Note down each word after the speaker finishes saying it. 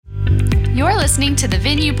listening to the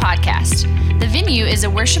Venue podcast. The Venue is a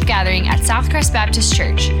worship gathering at Southcrest Baptist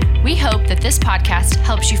Church. We hope that this podcast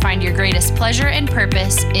helps you find your greatest pleasure and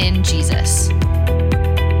purpose in Jesus.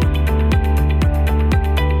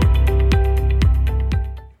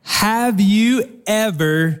 Have you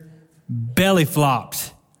ever belly flopped?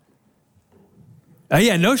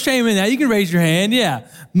 Yeah, no shame in that. You can raise your hand. Yeah,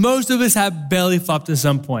 most of us have belly flopped at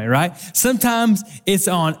some point, right? Sometimes it's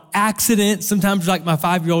on accident. Sometimes like my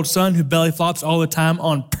 5-year-old son who belly flops all the time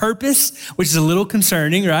on purpose, which is a little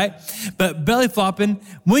concerning, right? But belly flopping,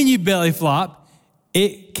 when you belly flop,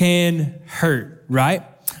 it can hurt, right?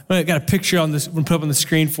 I got a picture on this, I'm gonna put up on the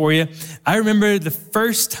screen for you. I remember the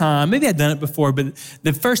first time, maybe I'd done it before, but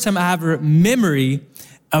the first time I have a memory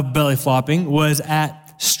of belly flopping was at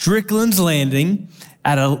Strickland's Landing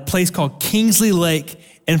at a place called Kingsley Lake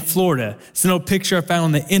in Florida. It's an old picture I found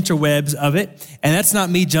on the interwebs of it. And that's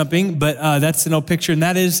not me jumping, but that's an old picture. And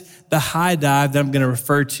that is the high dive that I'm going to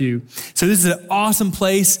refer to. So this is an awesome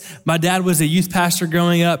place. My dad was a youth pastor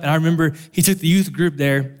growing up. And I remember he took the youth group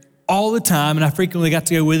there all the time. And I frequently got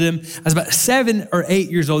to go with him. I was about 7 or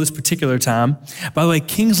 8 years old this particular time. By the way,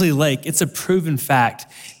 Kingsley Lake, it's a proven fact,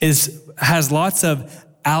 has lots of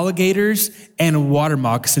alligators and water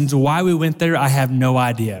moccasins. Why we went there, I have no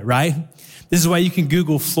idea, right? This is why you can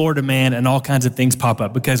Google Florida man and all kinds of things pop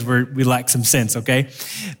up because we lack some sense, okay?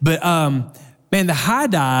 But man, the high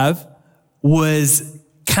dive was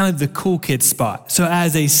kind of the cool kid spot. So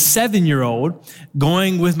as a 7-year-old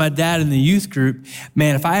going with my dad in the youth group,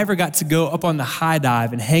 man, if I ever got to go up on the high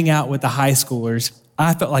dive and hang out with the high schoolers,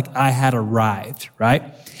 I felt like I had arrived, right?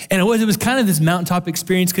 And it was kind of this mountaintop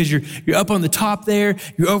experience because you're up on the top there,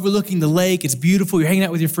 you're overlooking the lake, it's beautiful, you're hanging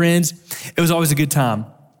out with your friends. It was always a good time.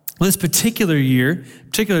 Well, this particular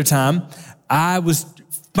time, I was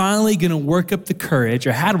finally gonna work up the courage,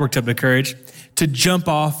 or had worked up the courage, to jump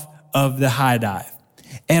off of the high dive.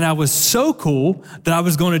 And I was so cool that I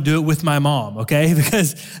was going to do it with my mom, okay?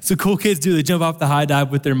 Because so cool kids do, they jump off the high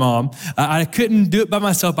dive with their mom. I couldn't do it by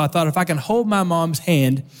myself. I thought if I can hold my mom's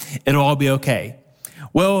hand, it'll all be okay.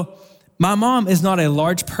 Well, my mom is not a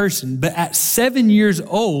large person, but at 7 years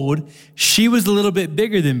old, she was a little bit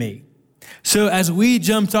bigger than me. So as we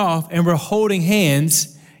jumped off and we're holding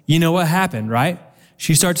hands, you know what happened, right?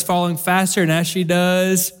 She starts falling faster, and as she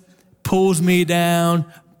does, pulls me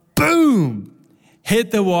down, boom!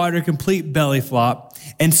 Hit the water, complete belly flop.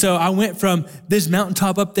 And so I went from this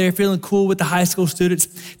mountaintop up there feeling cool with the high school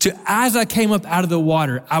students to as I came up out of the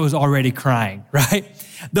water, I was already crying, right?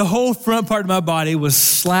 The whole front part of my body was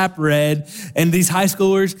slap red. And these high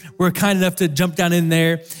schoolers were kind enough to jump down in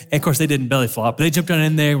there. And of course they didn't belly flop, but they jumped down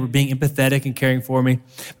in there, were being empathetic and caring for me.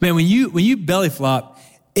 Man, when you belly flop,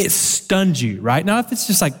 it stuns you, right? Now if it's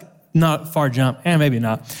just like not far jump, maybe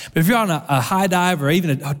not. But if you're on a high dive or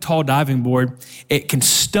even a tall diving board, it can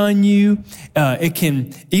stun you. It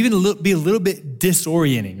can even be a little bit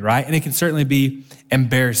disorienting, right? And it can certainly be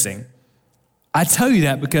embarrassing. I tell you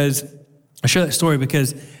that because, I share that story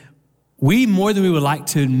because we, more than we would like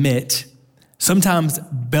to admit, sometimes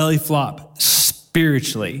belly flop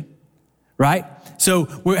spiritually, right? So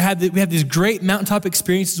we have these great mountaintop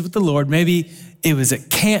experiences with the Lord. Maybe it was at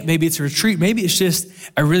camp, maybe it's a retreat, maybe it's just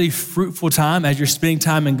a really fruitful time as you're spending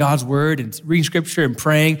time in God's word and reading scripture and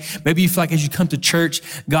praying. Maybe you feel like as you come to church,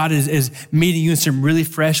 God is meeting you in some really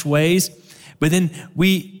fresh ways. But then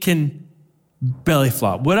we can belly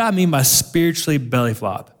flop. What do I mean by spiritually belly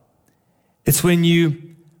flop? It's when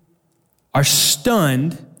you are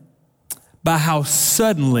stunned by how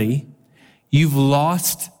suddenly you've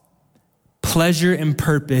lost pleasure and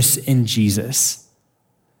purpose in Jesus.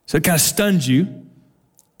 So it kind of stuns you,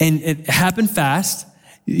 and it happened fast.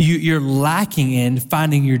 You're lacking in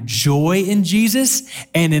finding your joy in Jesus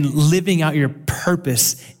and in living out your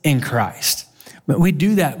purpose in Christ. But we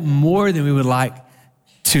do that more than we would like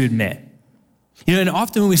to admit. You know, and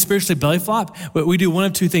often when we spiritually belly flop, we do one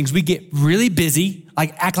of two things. We get really busy,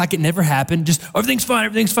 like act like it never happened, just everything's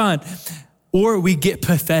fine. Or we get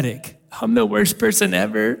pathetic. I'm the worst person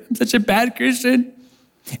ever. I'm such a bad Christian.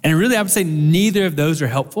 And really, I would say neither of those are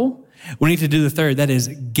helpful. We need to do the third, that is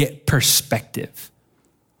get perspective.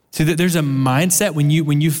 So that there's a mindset when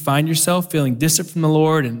you find yourself feeling distant from the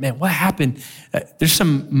Lord and man, what happened? There's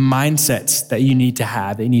some mindsets that you need to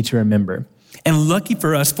have, that you need to remember. And lucky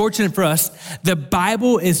for us, fortunate for us, the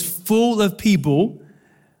Bible is full of people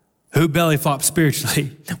who belly flop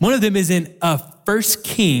spiritually. One of them is in 1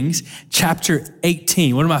 Kings chapter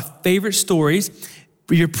 18, one of my favorite stories.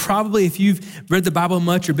 You're probably, if you've read the Bible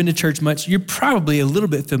much or been to church much, you're probably a little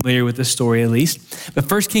bit familiar with this story at least.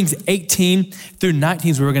 But 1 Kings 18 through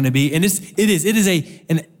 19 is where we're going to be. And it is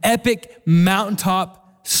an epic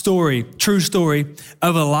mountaintop story, true story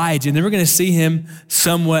of Elijah. And then we're going to see him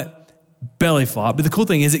somewhat belly flop. But the cool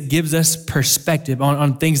thing is it gives us perspective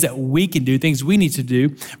on things that we can do, things we need to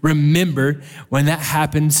do. Remember when that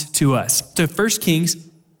happens to us. So 1 Kings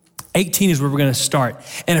 18 is where we're going to start.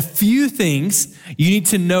 And a few things you need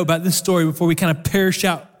to know about this story before we kind of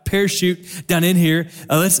parachute down in here.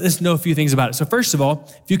 Let's know a few things about it. So first of all,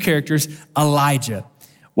 a few characters. Elijah.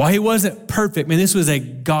 While he wasn't perfect, man, this was a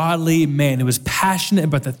godly man who was passionate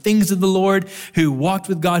about the things of the Lord, who walked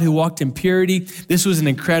with God, who walked in purity. This was an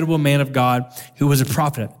incredible man of God who was a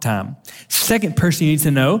prophet at the time. Second person you need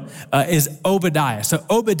to know is Obadiah. So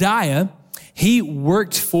Obadiah, he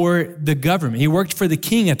worked for the government. He worked for the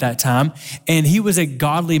king at that time, and he was a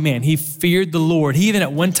godly man. He feared the Lord. He even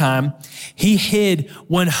at one time, he hid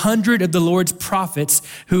 100 of the Lord's prophets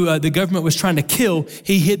who the government was trying to kill.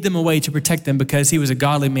 He hid them away to protect them because he was a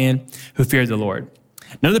godly man who feared the Lord.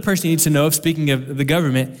 Another person you need to know, speaking of the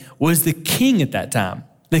government, was the king at that time.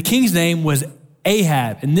 The king's name was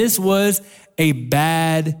Ahab, and this was a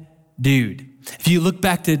bad dude. If you look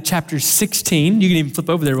back to chapter 16, you can even flip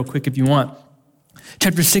over there real quick if you want.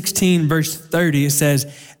 Chapter 16, verse 30, it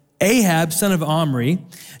says, Ahab, son of Omri,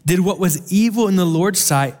 did what was evil in the Lord's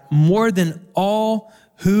sight more than all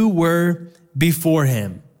who were before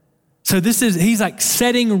him. So he's like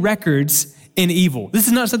setting records in evil. This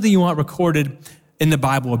is not something you want recorded in the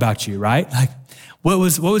Bible about you, right? Like, what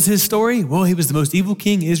was his story? Well, he was the most evil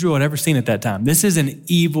king Israel had ever seen at that time. This is an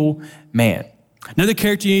evil man. Another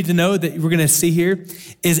character you need to know that we're going to see here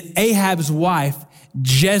is Ahab's wife,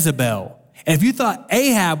 Jezebel. And if you thought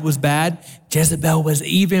Ahab was bad, Jezebel was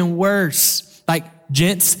even worse. Like,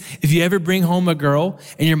 gents, if you ever bring home a girl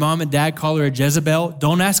and your mom and dad call her a Jezebel,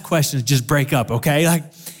 don't ask questions, just break up, okay? Like,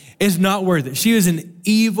 it's not worth it. She was an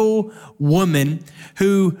evil woman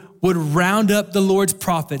who would round up the Lord's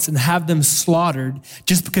prophets and have them slaughtered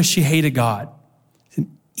just because she hated God.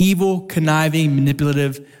 An evil, conniving,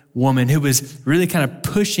 manipulative woman who was really kind of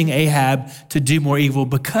pushing Ahab to do more evil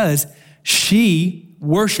because she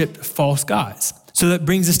worshiped false gods. So that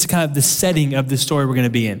brings us to kind of the setting of the story we're going to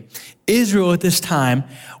be in. Israel at this time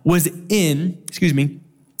was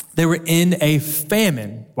they were in a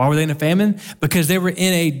famine. Why were they in a famine? Because they were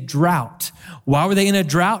in a drought. Why were they in a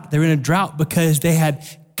drought? They were in a drought because they had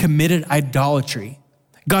committed idolatry.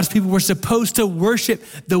 God's people were supposed to worship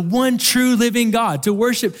the one true living God, to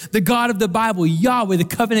worship the God of the Bible, Yahweh, the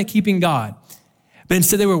covenant-keeping God. But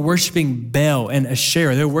instead they were worshiping Baal and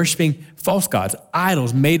Asherah. They were worshiping false gods,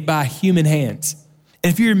 idols made by human hands.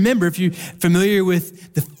 And if you remember, if you're familiar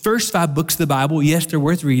with the first 5 books of the Bible, yes, they're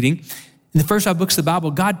worth reading. In the first 5 books of the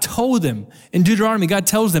Bible, God told them, in Deuteronomy, God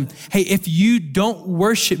tells them, hey, if you don't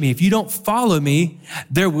worship me, if you don't follow me,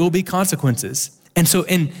 there will be consequences. And so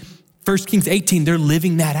in 1 Kings 18, they're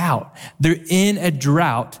living that out. They're in a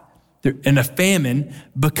drought, they're in a famine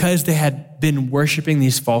because they had been worshiping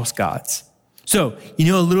these false gods. So, you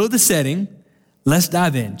know a little of the setting. Let's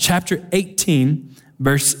dive in. Chapter 18,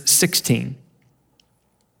 verse 16.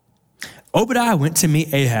 Obadiah went to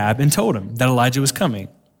meet Ahab and told him that Elijah was coming.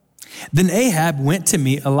 Then Ahab went to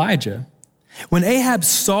meet Elijah. When Ahab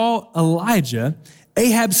saw Elijah,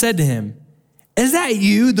 Ahab said to him, "Is that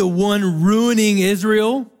you, the one ruining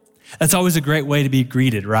Israel?" That's always a great way to be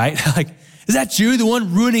greeted, right? Like, is that you, the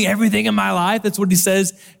one ruining everything in my life? That's what he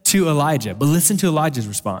says to Elijah. But listen to Elijah's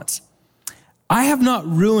response. "I have not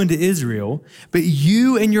ruined Israel, but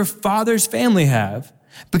you and your father's family have,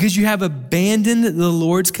 because you have abandoned the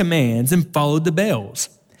Lord's commands and followed the Baals.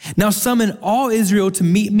 Now summon all Israel to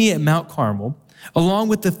meet me at Mount Carmel, along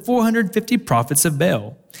with the 450 prophets of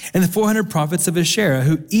Baal and the 400 prophets of Asherah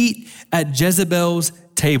who eat at Jezebel's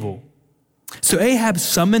table." So Ahab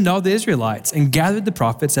summoned all the Israelites and gathered the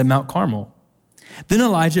prophets at Mount Carmel. Then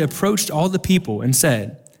Elijah approached all the people and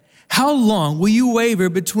said, "How long will you waver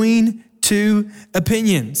between two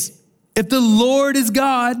opinions? If the Lord is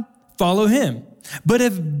God, follow him. But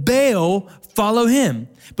if Baal, follow him."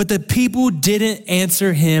 But the people didn't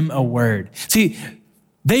answer him a word. See,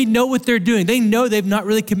 they know what they're doing. They know they've not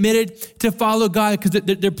really committed to follow God because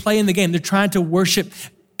they're playing the game. They're trying to worship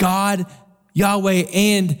God, Yahweh,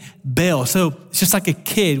 and Baal. So it's just like a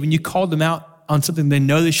kid. When you call them out on something they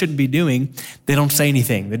know they shouldn't be doing, they don't say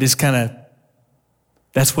anything. They just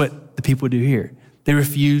that's what the people do here. They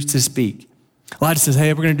refuse to speak. Elijah says,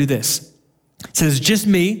 "Hey, we're going to do this." It says, "Just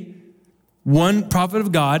me, one prophet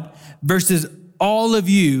of God, versus all of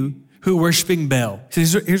you who are worshiping Baal." So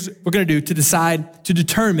here's what we're going to do to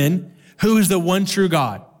determine who is the one true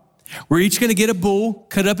God. We're each going to get a bull,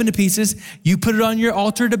 cut it up into pieces. You put it on your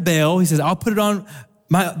altar to Baal. He says, "I'll put it on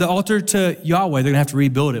the altar to Yahweh." They're going to have to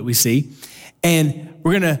rebuild it, we see. And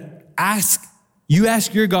we're going to ask You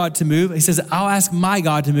ask your God to move. He says, I'll ask my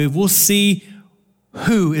God to move. We'll see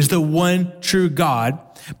who is the one true God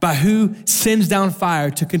by who sends down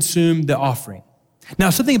fire to consume the offering. Now,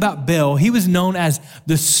 something about Baal, he was known as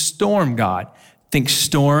the storm god. Think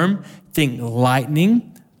storm, think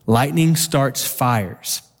lightning. Lightning starts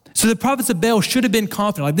fires. So the prophets of Baal should have been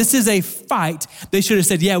confident. Like, this is a fight. They should have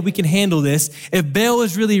said, yeah, we can handle this. If Baal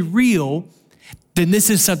is really real, then this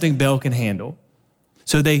is something Baal can handle.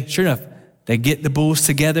 So sure enough, they get the bulls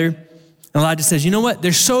together. And Elijah says, you know what?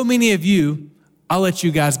 There's so many of you, I'll let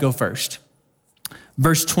you guys go first.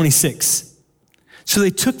 Verse 26. So they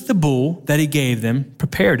took the bull that he gave them,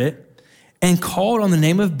 prepared it, and called on the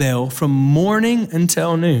name of Baal from morning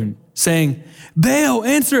until noon, saying, Baal,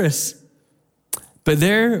 answer us. But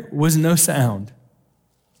there was no sound.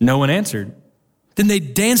 No one answered. Then they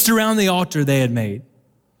danced around the altar they had made.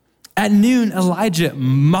 At noon, Elijah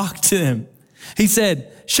mocked them. He said,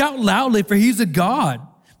 shout loudly, for he's a god.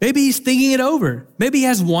 Maybe he's thinking it over. Maybe he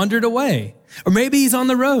has wandered away. Or maybe he's on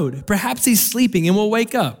the road. Perhaps he's sleeping and will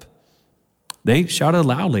wake up. They shouted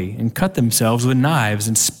loudly and cut themselves with knives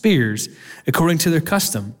and spears according to their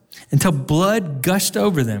custom until blood gushed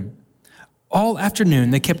over them. All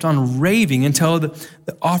afternoon, they kept on raving until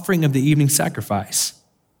the offering of the evening sacrifice.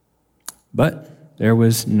 But there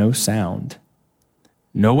was no sound.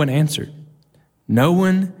 No one answered. No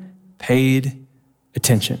one paid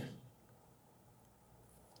attention.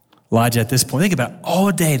 Elijah, at this point, think about it.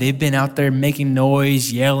 All day they've been out there making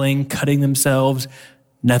noise, yelling, cutting themselves.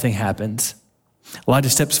 Nothing happens. Elijah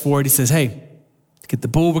steps forward. He says, hey, get the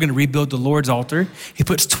bull. We're going to rebuild the Lord's altar. He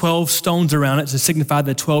puts 12 stones around it to signify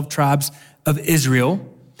the 12 tribes of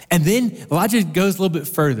Israel. And then Elijah goes a little bit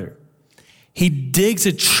further. He digs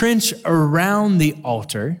a trench around the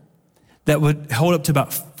altar that would hold up to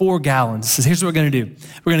about 4 gallons. He says, here's what we're going to do.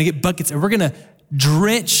 We're going to get buckets and we're going to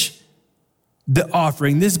drench the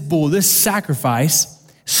offering, this bull, this sacrifice,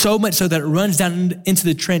 so much so that it runs down into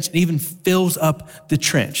the trench and even fills up the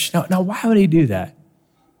trench. Now, why would he do that?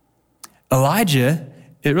 Elijah,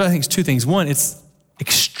 it really thinks 2 things. 1, it's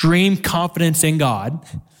extreme confidence in God.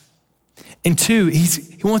 And 2,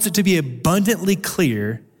 he wants it to be abundantly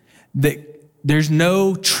clear that there's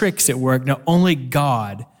no tricks at work. No, only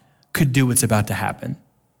God could do what's about to happen.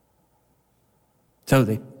 So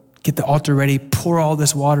they get the altar ready, pour all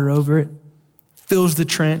this water over it, fills the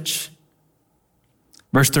trench.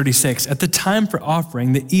 Verse 36, at the time for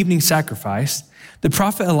offering the evening sacrifice, the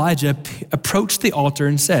prophet Elijah approached the altar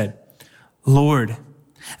and said, Lord,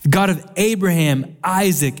 God of Abraham,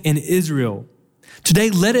 Isaac, and Israel, today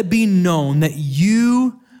let it be known that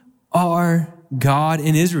you are God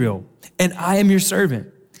in Israel, and I am your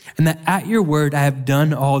servant, and that at your word I have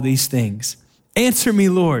done all these things. Answer me,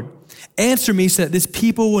 Lord. Answer me so that this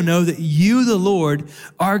people will know that you, the Lord,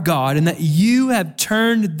 are God, and that you have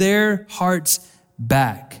turned their hearts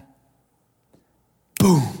back.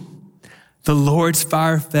 Boom. The Lord's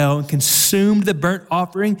fire fell and consumed the burnt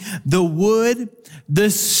offering, the wood, the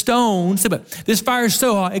stones. This fire is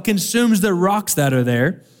so hot, it consumes the rocks that are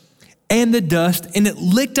there and the dust, and it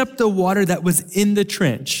licked up the water that was in the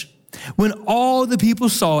trench. When all the people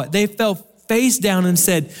saw it, they fell face down and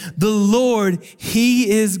said, the Lord, he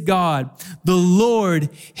is God. The Lord,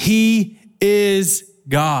 he is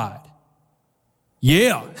God.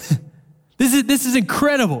 Yeah. This is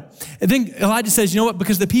incredible. And then Elijah says, you know what?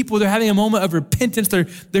 Because the people, they're having a moment of repentance.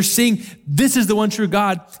 They're seeing this is the one true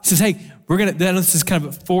God. He says, hey, this is kind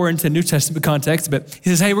of foreign to New Testament context, but he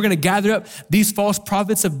says, hey, we're going to gather up these false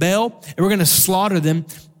prophets of Baal and we're going to slaughter them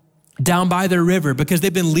down by the river because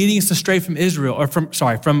they've been leading us astray from Israel, or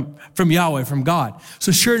from Yahweh, from God.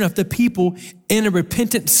 So sure enough, the people in a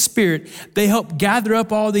repentant spirit, they help gather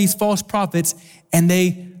up all these false prophets and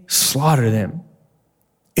they slaughter them.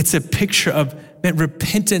 It's a picture of, man,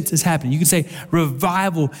 repentance is happening. You can say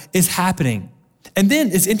revival is happening. And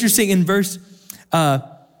then it's interesting in verse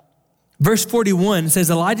 41, it says,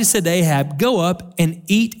 Elijah said to Ahab, go up and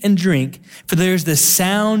eat and drink, for there's the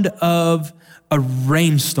sound of a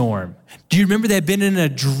rainstorm. Do you remember they had been in a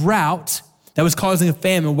drought that was causing a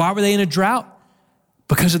famine? Why were they in a drought?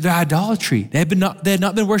 Because of their idolatry. They had not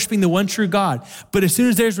been worshiping the one true God. But as soon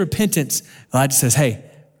as there's repentance, Elijah says, hey,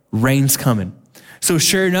 rain's coming. So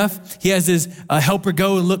sure enough, he has his helper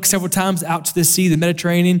go and look several times out to the sea, the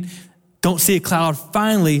Mediterranean, don't see a cloud.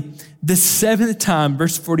 Finally, the 7th time,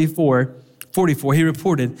 verse 44, he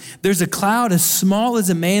reported, there's a cloud as small as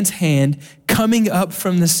a man's hand coming up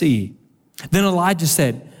from the sea. Then Elijah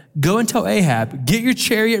said, go and tell Ahab, get your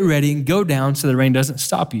chariot ready and go down so the rain doesn't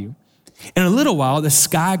stop you. In a little while, the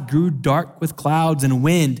sky grew dark with clouds and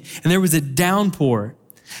wind, and there was a downpour.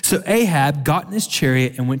 So Ahab got in his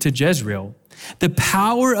chariot and went to Jezreel. The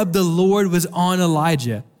power of the Lord was on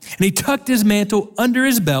Elijah, and he tucked his mantle under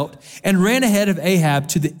his belt and ran ahead of Ahab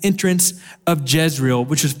to the entrance of Jezreel,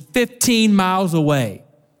 which was 15 miles away.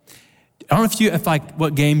 I don't know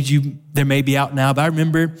what games there may be out now, but I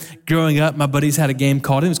remember growing up, my buddies had a game it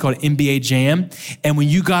was called NBA Jam. And when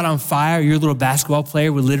you got on fire, your little basketball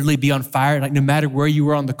player would literally be on fire. Like no matter where you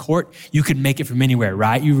were on the court, you could make it from anywhere,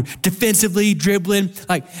 right? You were defensively dribbling.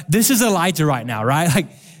 Like this is Elijah right now, right? Like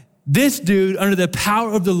this dude under the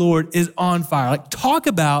power of the Lord is on fire. Like talk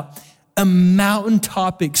about a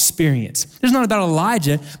mountaintop experience. It's not about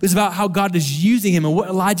Elijah, but it's about how God is using him and what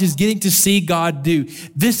Elijah is getting to see God do.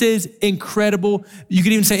 This is incredible. You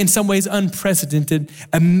could even say in some ways unprecedented,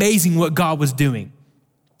 amazing what God was doing.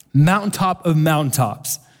 Mountaintop of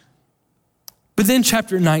mountaintops. But then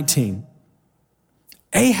chapter 19,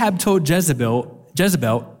 Ahab told Jezebel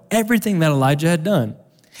everything that Elijah had done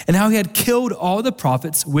and how he had killed all the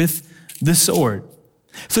prophets with the sword.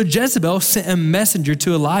 So Jezebel sent a messenger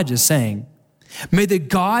to Elijah saying, may the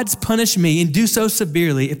gods punish me and do so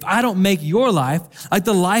severely if I don't make your life like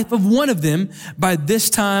the life of one of them by this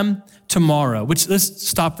time tomorrow. Which let's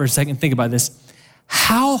stop for a second and think about this.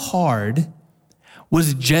 How hard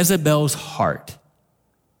was Jezebel's heart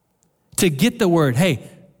to get the word, hey,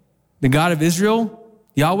 the God of Israel,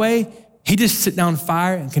 Yahweh, he just sit down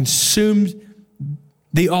fire and consumed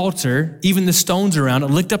the altar, even the stones around it,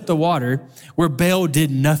 licked up the water where Baal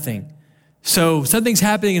did nothing. So something's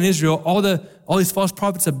happening in Israel. All these false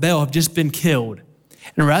prophets of Baal have just been killed.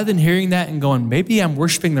 And rather than hearing that and going, maybe I'm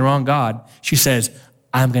worshiping the wrong God, she says,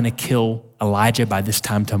 I'm going to kill Elijah by this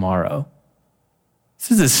time tomorrow.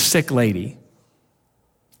 This is a sick lady.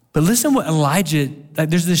 But listen what Elijah,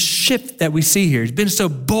 there's this shift that we see here. He's been so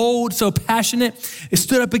bold, so passionate. He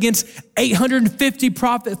stood up against 850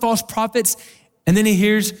 false prophets. And then he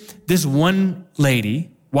hears this one lady,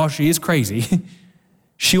 while she is crazy,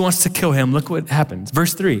 she wants to kill him. Look what happens.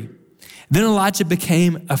 Verse 3. Then Elijah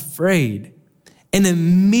became afraid and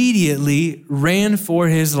immediately ran for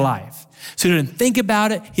his life. So he didn't think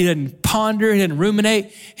about it. He didn't ponder. He didn't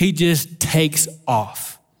ruminate. He just takes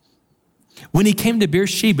off. When he came to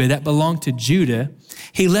Beersheba that belonged to Judah,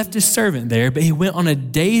 he left his servant there, but he went on a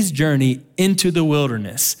day's journey into the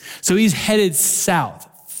wilderness. So he's headed south.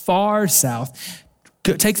 Far south,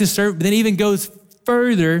 takes his servant, but then even goes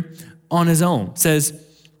further on his own. It says,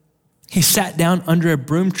 he sat down under a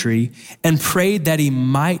broom tree and prayed that he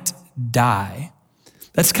might die.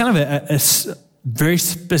 That's kind of a very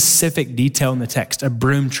specific detail in the text, a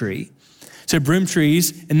broom tree. So broom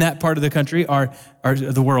trees in that part of the country or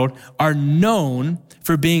the world are known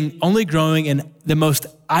for being only growing in the most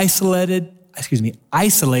isolated,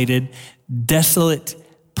 desolate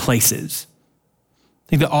places. I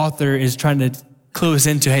think the author is trying to clue us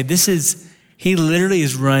into, hey, he literally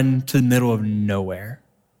is run to the middle of nowhere.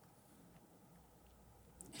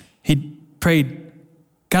 He prayed,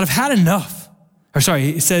 God, I've had enough.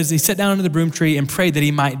 He says he sat down under the broom tree and prayed that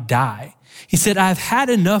he might die. He said, I've had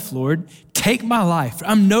enough, Lord. Take my life.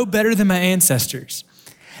 I'm no better than my ancestors.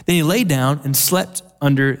 Then he lay down and slept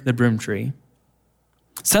under the broom tree.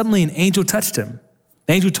 Suddenly an angel touched him.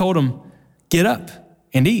 The angel told him, get up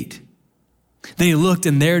and eat. Then he looked,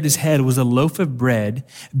 and there at his head was a loaf of bread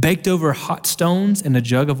baked over hot stones and a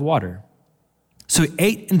jug of water. So he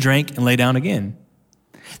ate and drank and lay down again.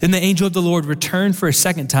 Then the angel of the Lord returned for a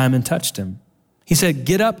second time and touched him. He said,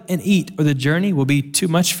 get up and eat, or the journey will be too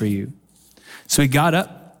much for you. So he got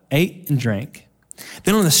up, ate, and drank.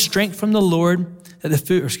 Then on the strength from the Lord,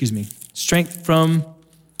 strength from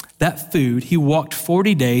that food, he walked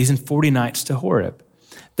 40 days and 40 nights to Horeb,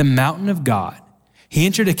 the mountain of God. He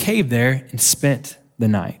entered a cave there and spent the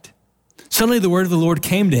night. Suddenly the word of the Lord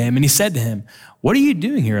came to him, and he said to him, what are you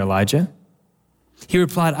doing here, Elijah? He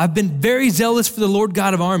replied, I've been very zealous for the Lord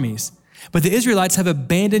God of armies, but the Israelites have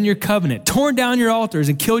abandoned your covenant, torn down your altars,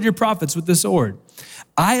 and killed your prophets with the sword.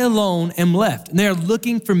 I alone am left, and they are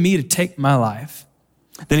looking for me to take my life.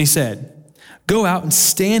 Then he said, go out and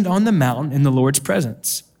stand on the mountain in the Lord's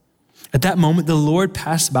presence. At that moment, the Lord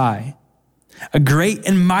passed by. A great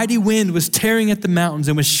and mighty wind was tearing at the mountains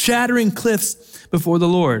and was shattering cliffs before the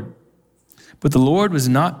Lord. But the Lord was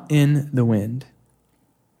not in the wind.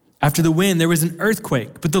 After the wind, there was an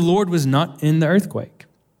earthquake, but the Lord was not in the earthquake.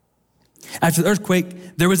 After the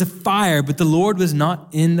earthquake, there was a fire, but the Lord was not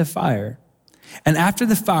in the fire. And after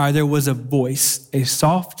the fire, there was a voice, a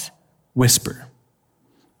soft whisper.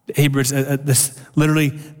 The Hebrews,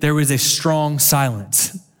 there was a strong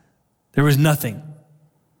silence. There was nothing.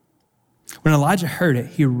 When Elijah heard it,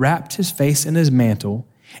 he wrapped his face in his mantle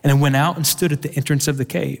and went out and stood at the entrance of the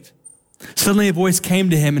cave. Suddenly a voice came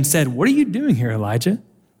to him and said, what are you doing here, Elijah?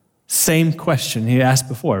 Same question he asked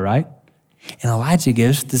before, right? And Elijah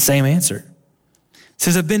gives the same answer. He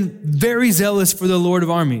says, I've been very zealous for the Lord of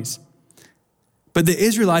armies, but the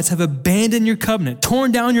Israelites have abandoned your covenant,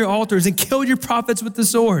 torn down your altars, and killed your prophets with the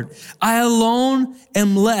sword. I alone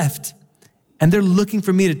am left, and they're looking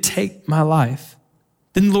for me to take my life.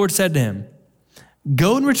 Then the Lord said to him,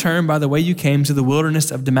 go and return by the way you came to the wilderness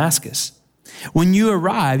of Damascus. When you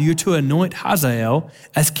arrive, you are to anoint Hazael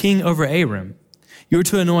as king over Aram. You are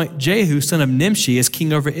to anoint Jehu, son of Nimshi, as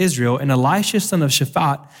king over Israel, and Elisha, son of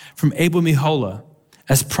Shaphat, from Abel-Meholah,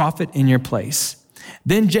 as prophet in your place.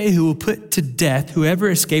 Then Jehu will put to death whoever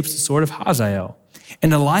escapes the sword of Hazael,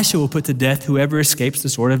 and Elisha will put to death whoever escapes the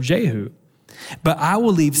sword of Jehu. But I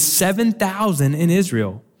will leave 7,000 in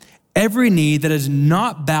Israel, every knee that has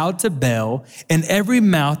not bowed to Baal, and every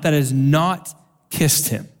mouth that has not kissed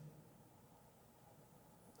him.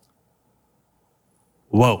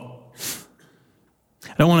 Whoa.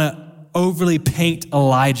 I don't want to overly paint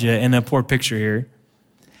Elijah in a poor picture here,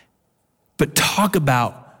 but talk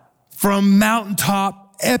about from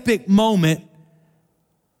mountaintop, epic moment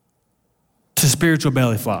to spiritual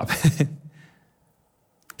belly flop.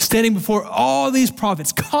 Standing before all these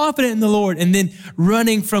prophets, confident in the Lord, and then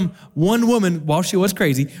running from one woman, while she was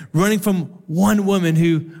crazy, running from one woman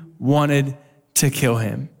who wanted to kill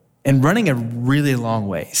him and running a really long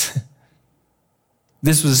ways.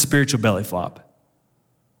 This was a spiritual belly flop.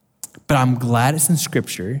 But I'm glad it's in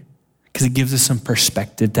Scripture because it gives us some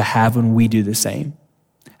perspective to have when we do the same.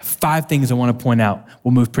 5 things I want to point out.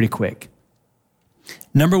 We'll move pretty quick.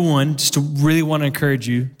 Number 1, just to really want to encourage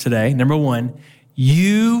you today. Number 1,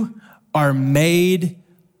 you are made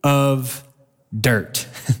of dirt.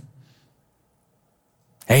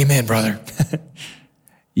 Amen, brother.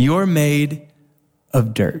 You're made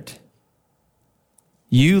of dirt.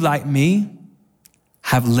 You, like me,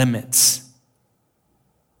 have limits.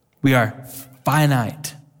 We are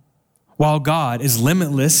finite. While God is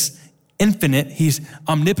limitless, infinite, he's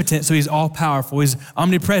omnipotent, so he's all powerful. He's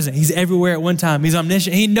omnipresent. He's everywhere at one time. He's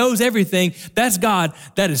omniscient. He knows everything. That's God.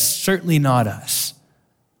 That is certainly not us.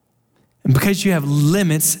 And because you have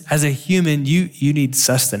limits as a human, you need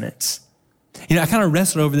sustenance. You know, I kind of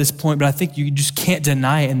wrestled over this point, but I think you just can't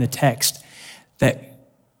deny it in the text that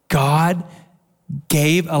God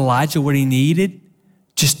gave Elijah what he needed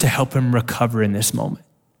just to help him recover in this moment.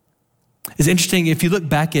 It's interesting, if you look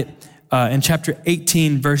back at in chapter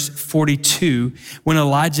 18, verse 42, when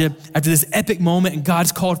Elijah, after this epic moment, and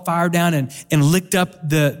God's called fire down and licked up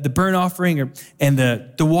the burnt offering and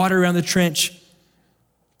the water around the trench,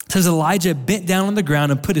 it says Elijah bent down on the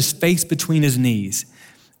ground and put his face between his knees.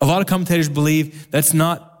 A lot of commentators believe that's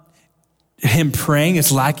not him praying.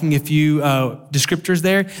 It's lacking a few descriptors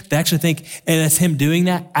there. They actually think that's him doing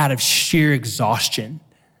that out of sheer exhaustion.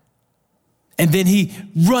 And then he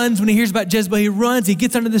runs when he hears about Jezebel. He runs, he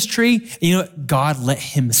gets under this tree. And you know what? God let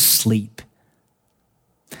him sleep.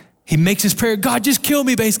 He makes his prayer, God, just kill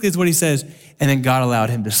me, basically is what he says. And then God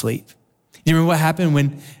allowed him to sleep. You remember what happened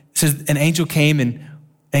when it says an angel came and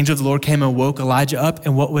the angel of the Lord came and woke Elijah up,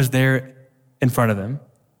 and what was there in front of him?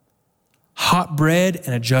 Hot bread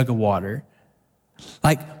and a jug of water.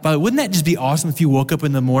 Like, by the way, wouldn't that just be awesome if you woke up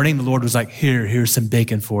in the morning, the Lord was like, here's some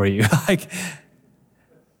bacon for you. Like,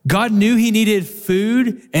 God knew he needed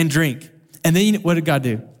food and drink. And then what did God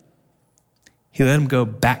do? He let him go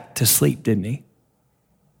back to sleep, didn't he?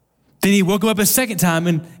 Then he woke him up a second time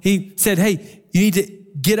and he said, hey, you need to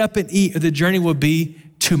get up and eat or the journey will be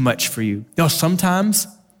too much for you. You know, sometimes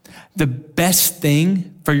the best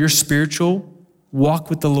thing for your spiritual walk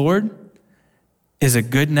with the Lord is a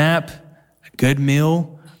good nap, a good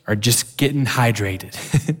meal, or just getting hydrated.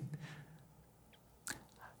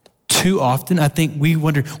 Too often, I think we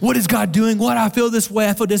wonder, what is God doing? Why do I feel this way?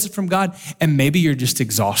 I feel distant from God. And maybe you're just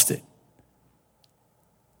exhausted.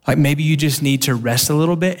 Like maybe you just need to rest a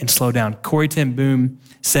little bit and slow down. Corrie ten Boom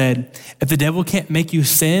said, if the devil can't make you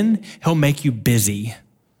sin, he'll make you busy.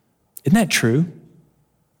 Isn't that true?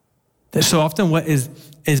 That so often what is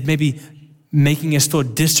maybe making us feel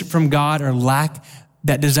distant from God or lack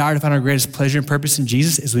that desire to find our greatest pleasure and purpose in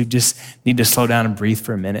Jesus is we just need to slow down and breathe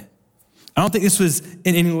for a minute. I don't think this was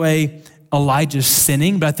in any way Elijah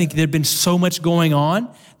sinning, but I think there'd been so much going on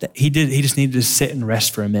that he just needed to sit and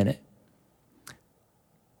rest for a minute.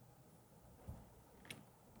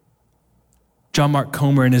 John Mark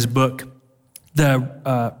Comer in his book,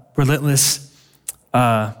 The Relentless,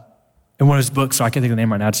 in one of his books, so I can't think of the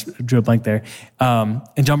name right now, I just drew a blank there.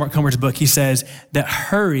 In John Mark Comer's book, he says that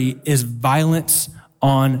hurry is violence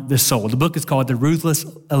on the soul. The book is called The Ruthless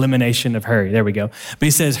Elimination of Hurry. There we go. But he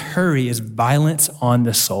says hurry is violence on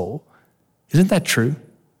the soul. Isn't that true?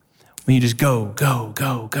 when you just go, go,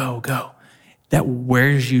 go, go, go. That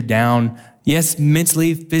wears you down, yes,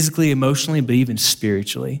 mentally, physically, emotionally, but even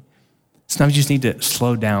spiritually. Sometimes you just need to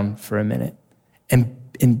slow down for a minute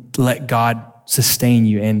and let God sustain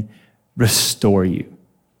you and restore you.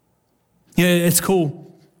 You know, it's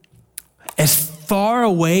cool. As far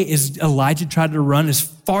away as Elijah tried to run, as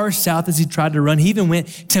far south as he tried to run, he even went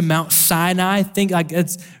to Mount Sinai.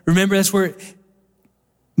 Remember that's where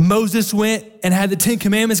Moses went and had the 10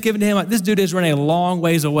 Commandments given to him. Like, this dude is running a long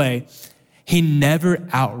ways away. He never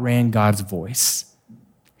outran God's voice.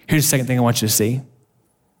 Here's the second thing I want you to see.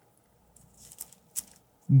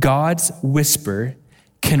 God's whisper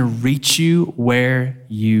can reach you where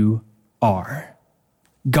you are.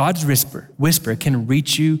 God's whisper can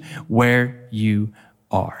reach you where you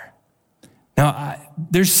are. Now,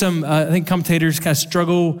 there's some, I think commentators kind of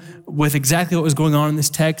struggle with exactly what was going on in this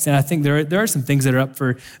text, and I think there are some things that are up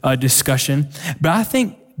for discussion. But I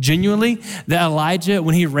think genuinely that Elijah,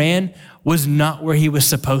 when he ran, was not where he was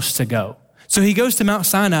supposed to go. So he goes to Mount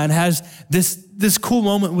Sinai and has this cool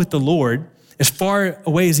moment with the Lord as far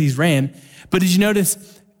away as he's ran. But did you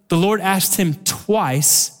notice the Lord asked him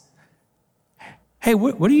twice, hey,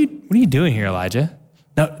 what are you doing here, Elijah?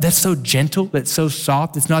 Now, that's so gentle, that's so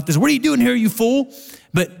soft. It's not this, what are you doing here, you fool?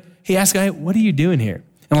 But he asked, hey, what are you doing here?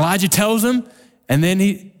 And Elijah tells him, and then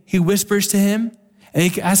he whispers to him, and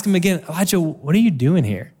he asks him again, Elijah, what are you doing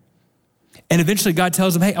here? And eventually God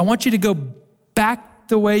tells him, hey, I want you to go back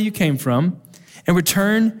the way you came from and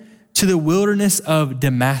return to the wilderness of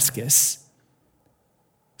Damascus.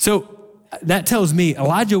 So that tells me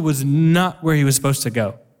Elijah was not where he was supposed to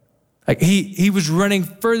go. Like he was running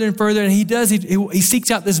further and further, and he seeks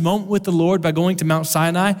out this moment with the Lord by going to Mount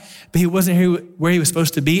Sinai, but he wasn't where he was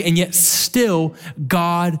supposed to be, and yet still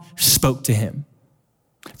God spoke to him.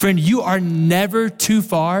 Friend, you are never too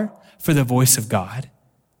far for the voice of God.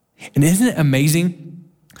 And isn't it amazing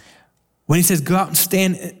when he says, go out and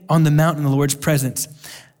stand on the mountain in the Lord's presence?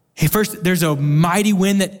 There's a mighty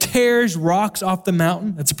wind that tears rocks off the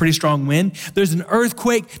mountain. That's a pretty strong wind. There's an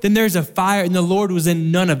earthquake, then there's a fire, and the Lord was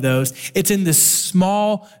in none of those. It's in this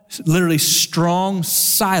small, literally strong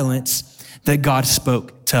silence that God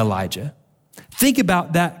spoke to Elijah. Think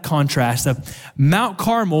about that contrast of Mount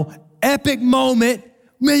Carmel, epic moment.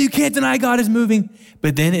 Man, you can't deny God is moving.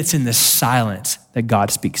 But then it's in the silence that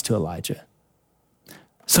God speaks to Elijah.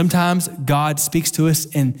 Sometimes God speaks to us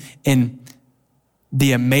in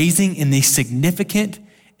the amazing and the significant,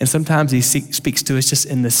 and sometimes he speaks to us just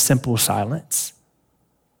in the simple silence.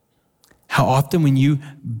 How often when you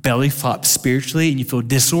belly flop spiritually and you feel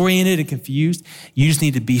disoriented and confused, you just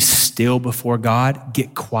need to be still before God,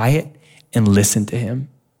 get quiet, and listen to him.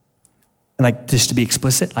 And like, just to be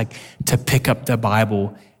explicit, like to pick up the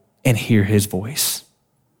Bible and hear his voice.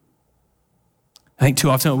 I think too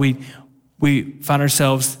often we find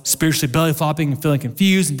ourselves spiritually belly flopping and feeling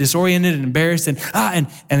confused and disoriented and embarrassed and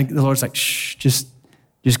the Lord's like, shh, just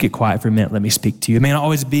get quiet for a minute. Let me speak to you. It may not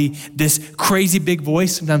always be this crazy big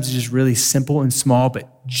voice. Sometimes it's just really simple and small,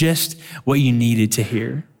 but just what you needed to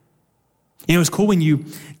hear. You know, it's cool when you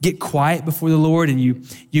get quiet before the Lord and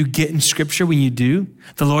you get in scripture. When you do,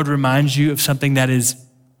 the Lord reminds you of something that is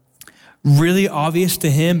really obvious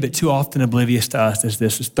to him, but too often oblivious to us. There's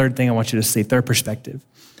this third thing I want you to see, third perspective.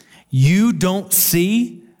 You don't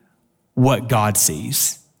see what God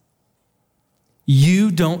sees.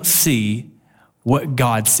 You don't see what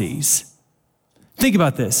God sees. Think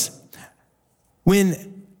about this.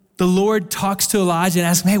 When the Lord talks to Elijah and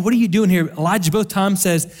asks him, hey, what are you doing here? Elijah both times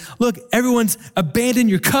says, look, everyone's abandoned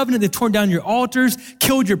your covenant. They've torn down your altars,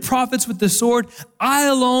 killed your prophets with the sword. I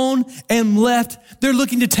alone am left. They're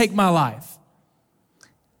looking to take my life.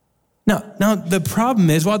 Now the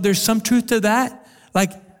problem is, while there's some truth to that,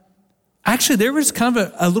 actually, there was kind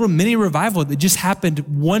of a little mini revival that just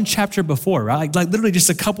happened one chapter before, right? Like literally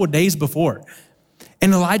just a couple of days before.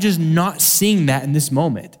 And Elijah's not seeing that in this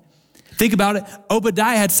moment. Think about it.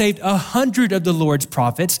 Obadiah had saved 100 of the Lord's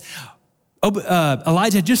prophets.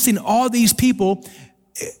 Elijah had just seen all these people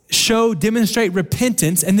demonstrate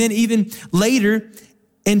repentance. And then even later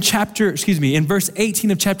in verse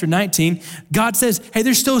 18 of chapter 19, God says, hey,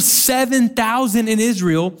 there's still 7,000 in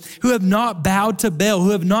Israel who have not bowed to Baal,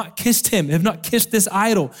 who have not kissed him, have not kissed this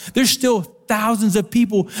idol. There's still thousands of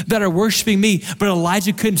people that are worshiping me, but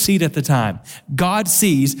Elijah couldn't see it at the time. God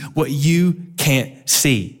sees what you can't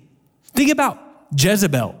see. Think about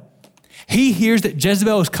Jezebel. He hears that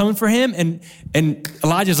Jezebel is coming for him, and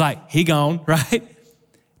Elijah's like, he gone, right?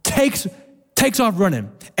 Takes off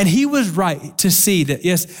running. And he was right to see that,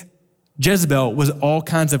 yes, Jezebel was all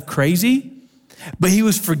kinds of crazy, but he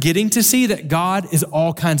was forgetting to see that God is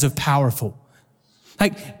all kinds of powerful.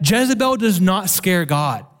 Like Jezebel does not scare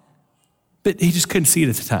God, but he just couldn't see it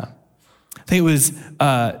at the time. I think it was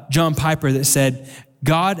John Piper that said,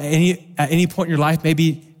 God at any point in your life may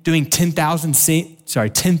be doing 10,000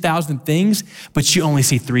 things, but you only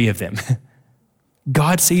see 3 of them.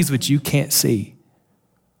 God sees what you can't see.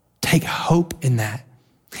 Take hope in that.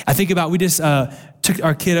 I think about, we just took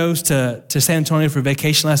our kiddos to San Antonio for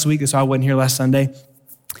vacation last week. That's why I wasn't here last Sunday.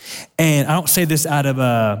 And I don't say this out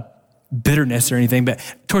of bitterness or anything, but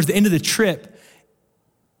towards the end of the trip,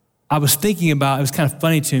 I was thinking about, it was kind of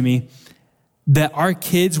funny to me, that our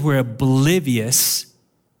kids were oblivious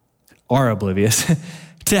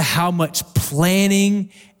to how much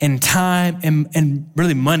planning and time and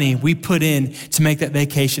really money we put in to make that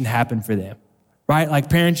vacation happen for them, right? Like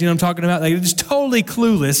parents, you know what I'm talking about? Like they're just totally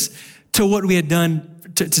clueless to what we had done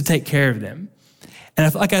to take care of them. And I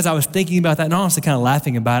feel like as I was thinking about that and honestly kind of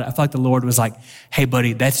laughing about it, I feel like the Lord was like, hey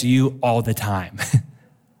buddy, that's you all the time.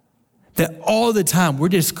 That all the time we're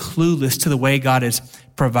just clueless to the way God is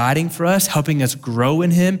providing for us, helping us grow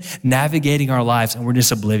in him, navigating our lives, and we're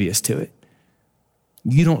just oblivious to it.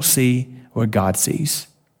 You don't see what God sees.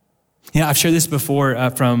 You know, I've shared this before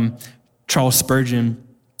from Charles Spurgeon.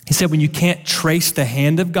 He said, when you can't trace the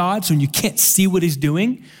hand of God, so when you can't see what he's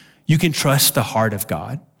doing, you can trust the heart of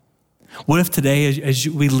God. What if today, as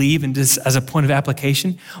we leave and just as a point of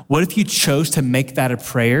application, what if you chose to make that a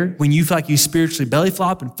prayer when you feel like you spiritually belly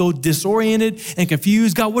flop and feel disoriented and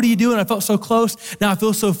confused? God, what are you doing? I felt so close. Now I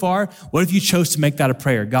feel so far. What if you chose to make that a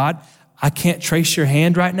prayer? God, I can't trace your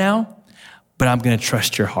hand right now, but I'm going to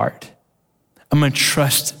trust your heart. I'm going to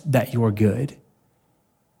trust that you're good.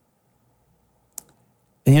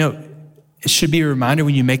 And you know, it should be a reminder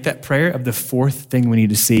when you make that prayer of the 4th thing we need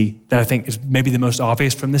to see that I think is maybe the most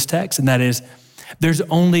obvious from this text, and that is there's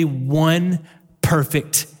only one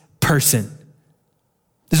perfect person.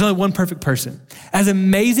 There's only one perfect person. As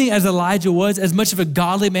amazing as Elijah was, as much of a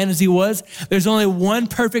godly man as he was, there's only one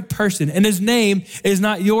perfect person, and his name is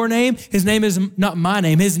not your name. His name is not my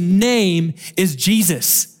name. His name is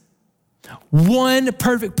Jesus. One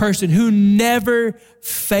perfect person who never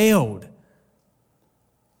failed.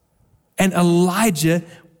 And Elijah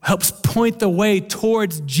helps point the way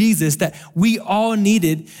towards Jesus, that we all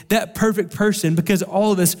needed that perfect person because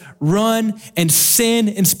all of us run and sin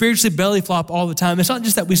and spiritually belly flop all the time. It's not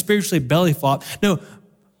just that we spiritually belly flop. No,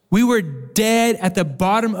 we were dead at the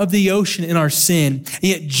bottom of the ocean in our sin, and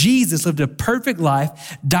yet Jesus lived a perfect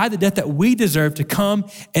life, died the death that we deserve to come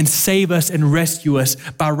and save us and rescue us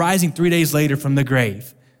by rising 3 days later from the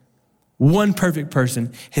grave. One perfect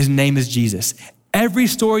person, his name is Jesus. Every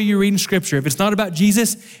story you read in scripture, if it's not about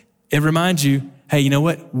Jesus, it reminds you, hey, you know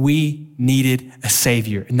what? We needed a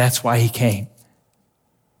savior, and that's why he came.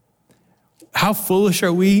 How foolish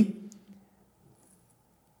are we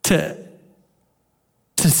to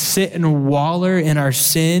sit and waller in our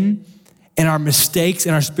sin and our mistakes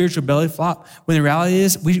and our spiritual belly flop, when the reality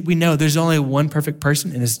is we know there's only one perfect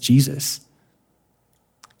person, and it's Jesus.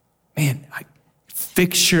 Man,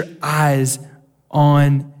 fix your eyes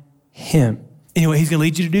on him. Anyway, he's going to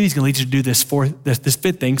lead you to do, he's going to lead you to do this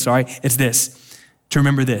 5th thing, it's this, to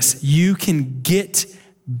remember this. You can get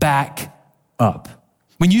back up.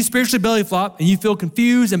 When you spiritually belly flop and you feel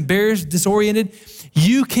confused, embarrassed, disoriented,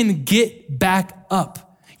 you can get back up.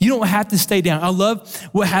 You don't have to stay down. I love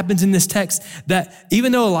what happens in this text, that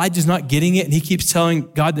even though Elijah's not getting it and he keeps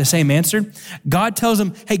telling God the same answer, God tells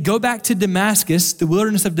him, hey, go back to Damascus, the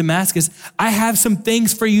wilderness of Damascus. I have some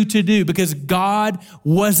things for you to do, because God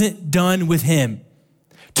wasn't done with him.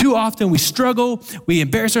 Too often we struggle, we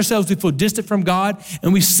embarrass ourselves, we feel distant from God,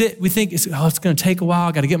 and we think it's going to take a while.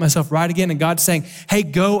 I got to get myself right again. And God's saying, hey,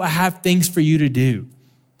 go, I have things for you to do.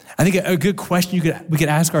 I think a good question we could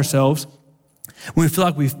ask ourselves when we feel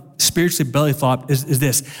like we've spiritually belly flopped is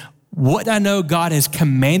this: what I know God has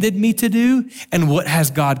commanded me to do, and what has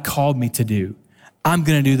God called me to do? I'm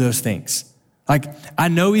going to do those things. Like, I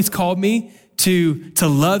know he's called me to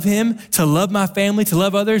love him, to love my family, to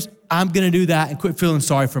love others. I'm going to do that and quit feeling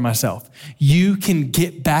sorry for myself. You can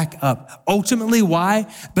get back up. Ultimately,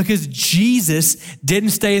 why? Because Jesus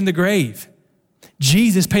didn't stay in the grave.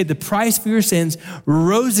 Jesus paid the price for your sins,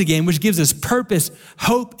 rose again, which gives us purpose,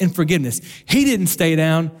 hope, and forgiveness. He didn't stay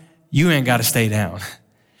down. You ain't got to stay down.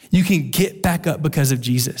 You can get back up because of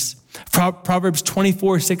Jesus. Proverbs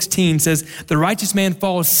 24:16 says, the righteous man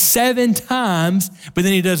falls 7 times, but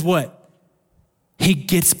then he does what? He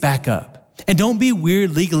gets back up. And don't be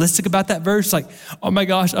weird, legalistic about that verse. Like, oh my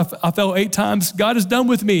gosh, I fell 8 times. God is done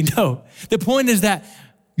with me. No, the point is that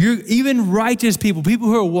Even righteous people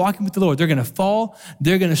who are walking with the Lord, they're going to fall,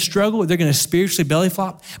 they're going to struggle, they're going to spiritually belly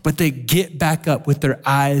flop, but they get back up with their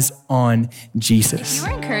eyes on Jesus. If you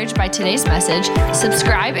were encouraged by today's message,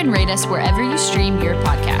 subscribe and rate us wherever you stream your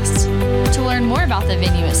podcasts. To learn more about the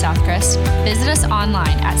venue at Southcrest, visit us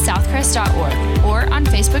online at southcrest.org or on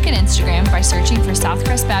Facebook and Instagram by searching for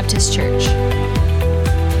Southcrest Baptist Church.